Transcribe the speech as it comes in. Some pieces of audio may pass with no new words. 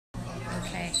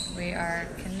right, we are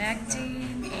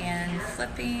connecting and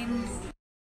flipping.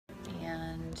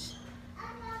 And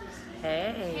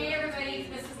hey. Hey everybody,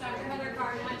 this is Dr. Heather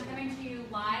Carden. I'm coming to you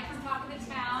live from Talk of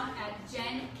the Town at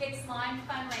JennFightsLyme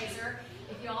fundraiser.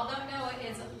 If you all don't know, it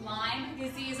is Lyme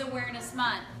Disease Awareness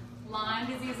Month. Lyme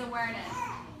Disease Awareness.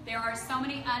 There are so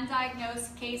many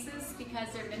undiagnosed cases because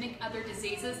they mimic other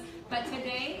diseases. But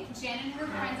today, Jen and her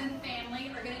friends and family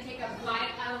are going to take a bite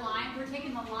out of Lyme. We're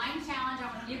taking the Lyme Challenge. I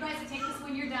want you guys to take this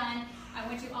when you're done. I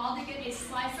want you all to get a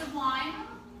slice of Lyme.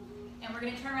 And we're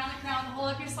going to turn around the crowd and hold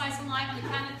up your slice of Lyme on the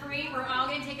count of 3. We're all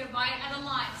going to take a bite out of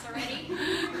Lyme. So ready?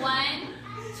 1,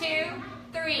 2,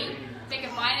 3. Take a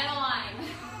bite out of Lyme.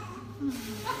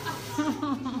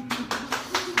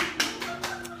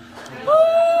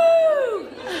 Woo!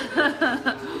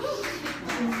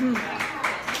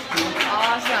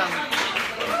 Awesome.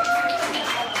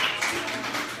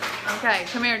 Okay,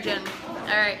 come here, Jen. All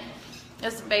right,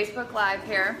 this is Facebook Live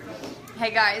here.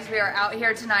 Hey guys, we are out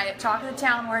here tonight at Talk of the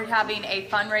Town. We're having a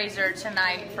fundraiser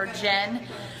tonight for Jen.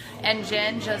 And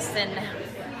Jen, just in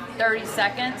 30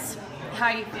 seconds, how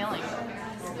are you feeling?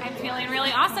 I'm feeling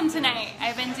really awesome tonight.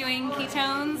 I've been doing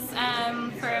ketones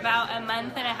for about a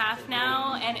month and a half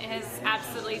now, and it has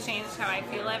absolutely changed how I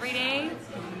feel every day.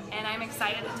 And I'm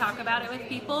excited to talk about it with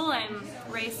people and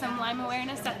raise some Lyme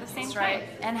awareness at the same time. Right.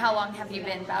 And how long have you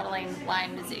been battling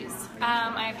Lyme disease?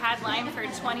 I've had Lyme for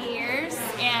 20 years,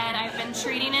 and I've been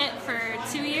treating it for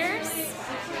 2 years,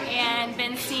 and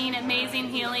been seeing amazing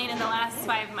healing in the last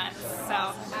 5 months.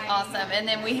 So awesome. And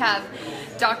then we have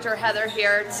Dr. Heather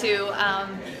here to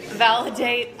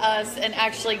validate us and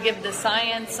actually give the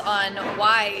science on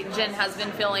why Jen has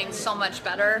been feeling so much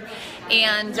better.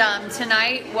 And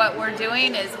tonight what we're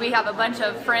doing is we have a bunch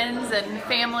of friends and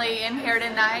family in here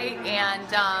tonight,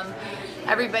 and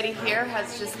everybody here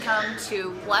has just come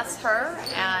to bless her,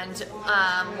 and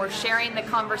we're sharing the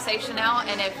conversation out.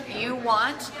 And if you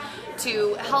want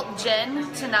to help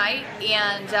Jen tonight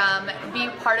and be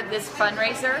part of this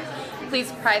fundraiser,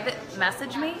 please private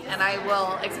message me and I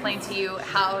will explain to you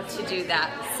how to do that.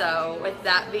 So with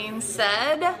that being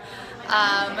said,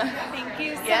 thank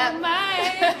you so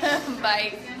much.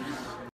 Bye.